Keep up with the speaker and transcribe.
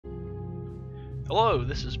Hello,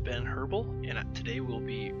 this is Ben Herbal, and today we'll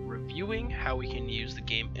be reviewing how we can use the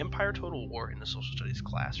game Empire Total War in the Social Studies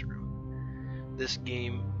classroom. This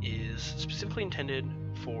game is specifically intended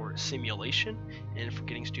for simulation and for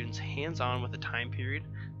getting students hands-on with a time period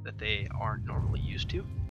that they aren't normally used to.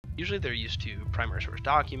 Usually they're used to primary source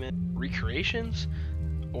document, recreations,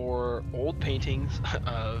 or old paintings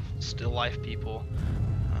of still life people,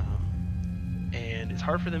 and it's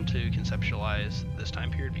hard for them to conceptualize this time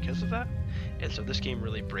period because of that. And so this game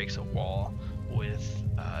really breaks a wall with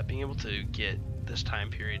being able to get this time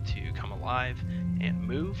period to come alive and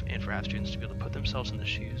move, and for students to be able to put themselves in the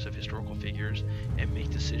shoes of historical figures and make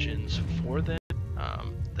decisions for them,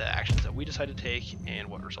 the actions that we decide to take and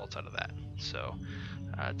what results out of that. So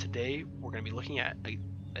today we're going to be looking at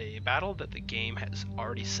a battle that the game has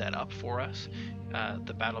already set up for us,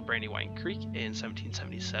 the Battle of Brandywine Creek in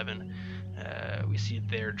 1777. We see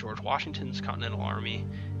there George Washington's Continental Army,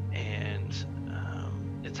 and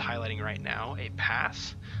it's highlighting right now a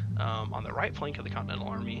pass on the right flank of the Continental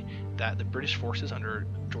Army that the British forces under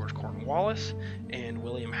George Cornwallis and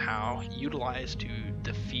William Howe utilized to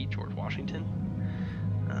defeat George Washington.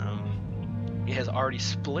 It has already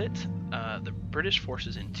split the British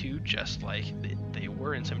forces in two, just like they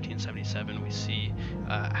were in 1777. We see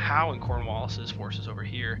Howe and Cornwallis's forces over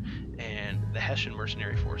here, and the Hessian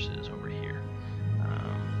mercenary forces over here.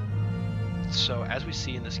 So as we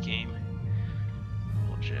see in this game,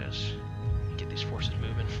 we'll just get these forces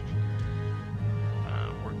moving.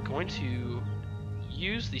 We're going to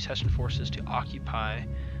use these Hessian forces to occupy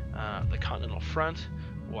the Continental Front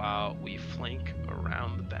while we flank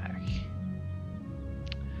around the back.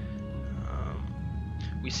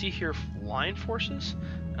 We see here line forces,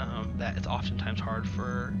 that it's oftentimes hard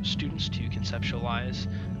for students to conceptualize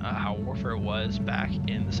how warfare was back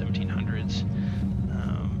in the 1700s.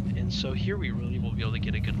 And so here we really will be able to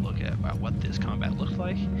get a good look at what this combat looked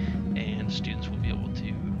like, and students will be able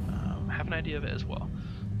to have an idea of it as well.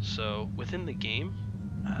 So within the game,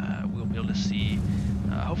 we'll be able to see,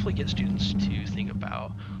 hopefully get students to think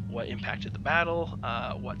about what impacted the battle,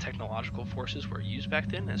 what technological forces were used back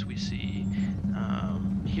then. As we see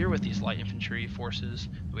here with these light infantry forces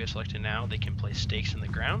that we have selected now, they can place stakes in the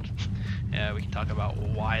ground. We can talk about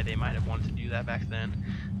why they might have wanted to do that back then.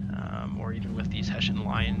 Or even with these Hessian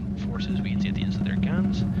line forces, we can see at the ends of their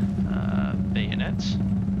guns, bayonets,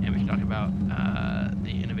 and we can talk about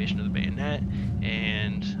the innovation of the bayonet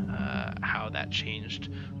and how that changed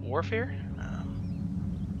warfare.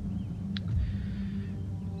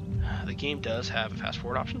 The game does have a fast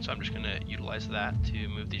forward option, so I'm just going to utilize that to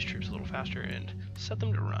move these troops a little faster and set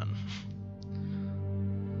them to run.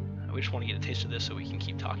 We just want to get a taste of this so we can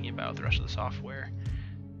keep talking about the rest of the software.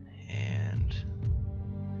 And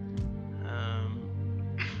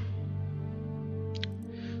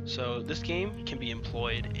so this game can be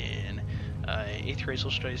employed in an 8th grade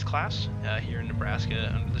social studies class here in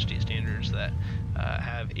Nebraska under the state standards that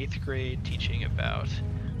have 8th grade teaching about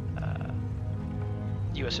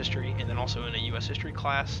U.S. history, and then also in a U.S. history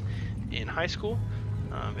class in high school,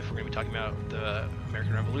 if we're going to be talking about the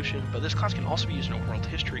American Revolution. But this class can also be used in a world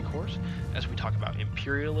history course as we talk about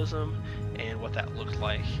imperialism and what that looked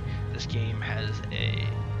like. This game has a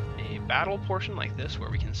battle portion like this where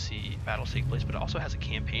we can see battles take place, but it also has a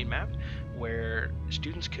campaign map where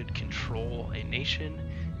students could control a nation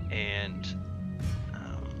and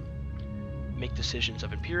make decisions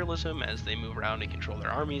of imperialism as they move around and control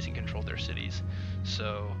their armies and control their cities.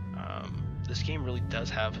 So this game really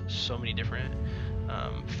does have so many different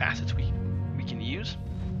facets we can use.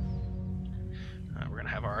 We're going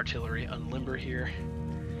to have our artillery unlimber here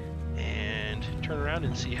and turn around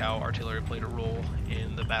and see how artillery played a role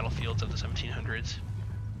in the battlefields of the 1700s.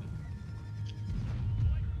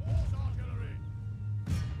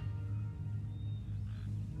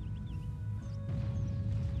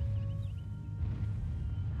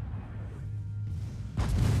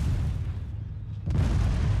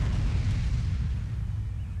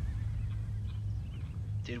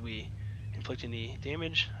 Did we inflict any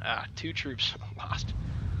damage? 2 troops lost.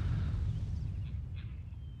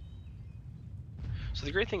 So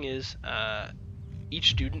the great thing is,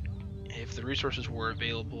 each student, if the resources were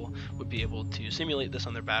available, would be able to simulate this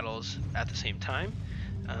on their battles at the same time,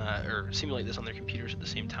 or simulate this on their computers at the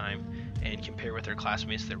same time, and compare with their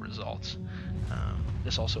classmates their results.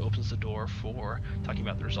 This also opens the door for talking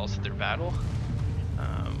about the results of their battle.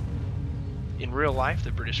 In real life,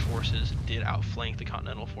 the British forces did outflank the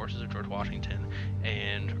Continental forces of George Washington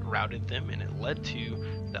and routed them, and it led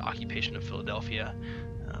to the occupation of Philadelphia.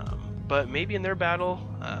 But maybe in their battle,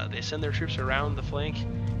 they send their troops around the flank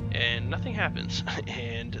and nothing happens,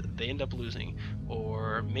 and they end up losing, or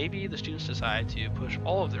or maybe the students decide to push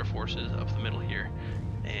all of their forces up the middle here,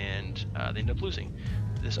 and they end up losing.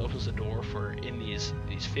 This opens the door for, in these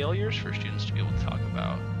failures, for students to be able to talk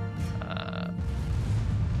about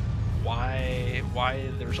why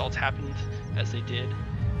the results happened as they did.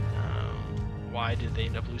 Why did they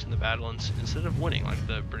end up losing the battle instead of winning like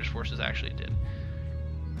the British forces actually did?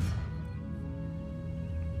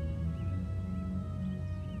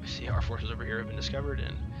 We see our forces over here have been discovered,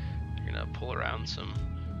 and they're gonna pull around some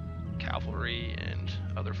cavalry and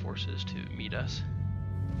other forces to meet us.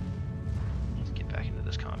 Let's get back into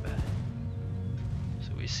this combat.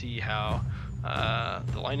 So we see how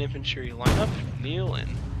the line infantry line up, kneel, and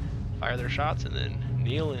fire their shots, and then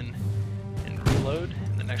kneel and reload,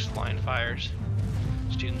 and the next line fires.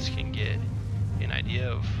 Students can get an idea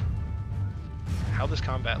of how this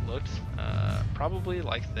combat looked, probably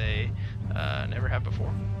like they never have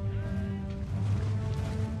before.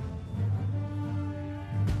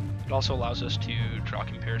 It also allows us to draw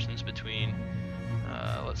comparisons between,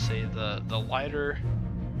 let's say, the lighter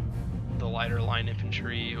line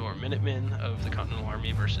infantry or Minutemen of the Continental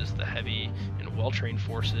Army versus the heavy and well-trained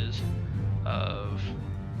forces of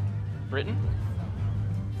Britain.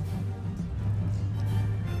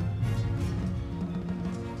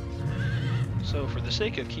 So for the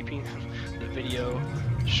sake of keeping the video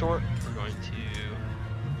short, we're going to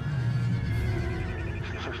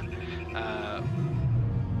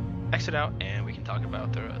exit out, and we can talk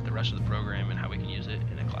about the rest of the program and how we can use it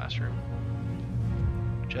in a classroom.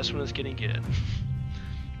 Just when it's getting good.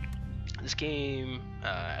 This game,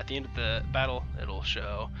 at the end of the battle, it'll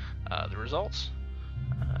show the results,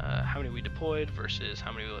 how many we deployed versus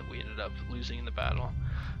how many we ended up losing in the battle.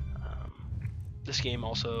 This game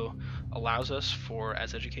also allows us,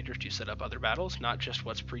 as educators, to set up other battles, not just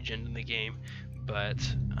what's pre-gened in the game, but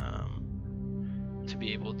to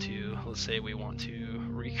be able to, let's say we want to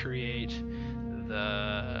recreate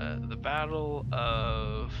the Battle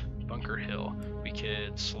of Bunker Hill. We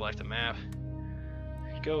could select a map,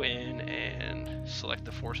 go in and select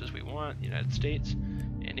the forces we want, United States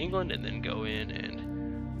and England, and then go in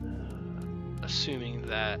and assuming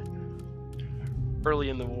that early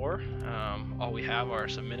in the war, all we have are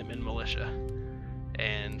some Minutemen militia,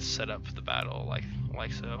 and set up the battle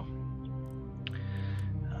like so.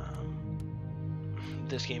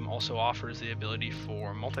 This game also offers the ability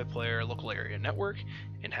for multiplayer local area network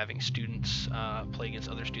and having students play against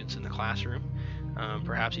other students in the classroom,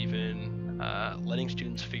 perhaps even letting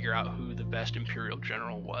students figure out who the best Imperial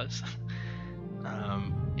general was.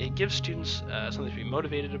 It gives students something to be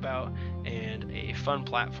motivated about and a fun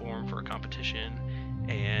platform for a competition,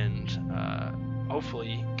 and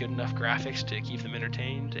hopefully good enough graphics to keep them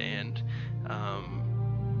entertained, and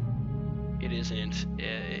it isn't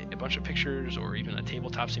a bunch of pictures or even a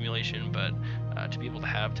tabletop simulation, but to be able to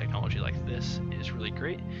have technology like this is really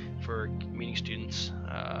great for meeting students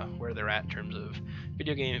where they're at in terms of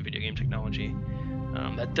video game technology.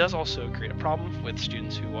 That does also create a problem with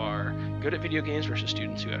students who are good at video games versus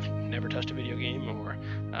students who have never touched a video game or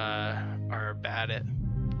are bad at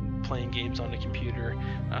playing games on the computer.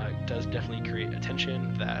 It does definitely create a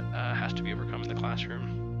tension that has to be overcome in the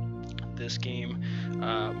classroom. This game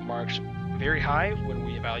marks very high when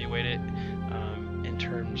we evaluate it in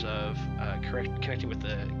terms of connecting with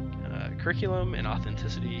the curriculum and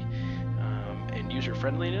authenticity and user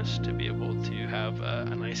friendliness to be able to have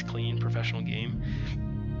a nice, clean, professional game.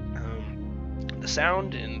 The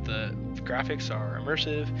sound and the graphics are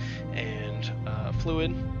immersive and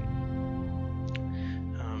fluid.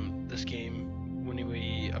 This game, when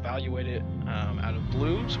we evaluate it out of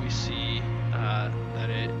blooms, we see that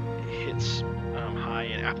it hits high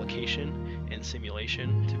in application and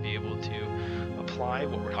simulation to be able to apply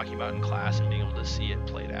what we're talking about in class and being able to see it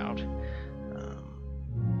played out.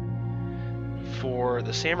 For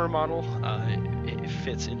the SAMR model, it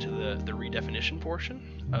fits into the redefinition portion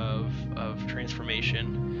of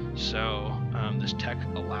transformation. So this tech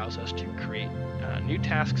allows us to create new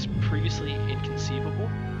tasks previously inconceivable.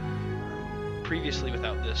 Previously,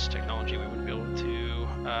 without this technology, we wouldn't be able to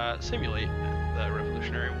simulate the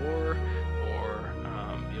Revolutionary War, or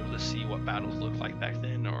be able to see what battles looked like back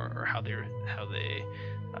then, or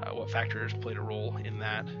what factors played a role in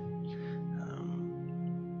that.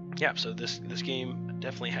 Yeah, so this game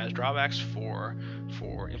definitely has drawbacks for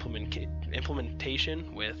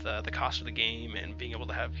implementation with the cost of the game and being able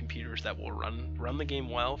to have computers that will run the game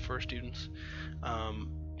well for students.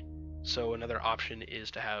 So another option is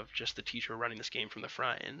to have just the teacher running this game from the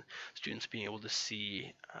front and students being able to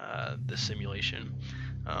see the simulation.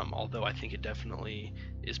 Although I think it definitely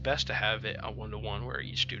is best to have it a one-to-one where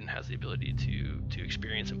each student has the ability to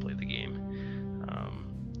experience and play the game.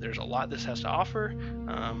 There's a lot this has to offer,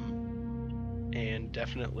 and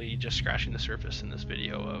definitely just scratching the surface in this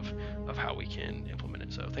video of how we can implement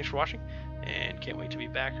it. So thanks for watching, and can't wait to be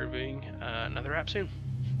back reviewing another app soon.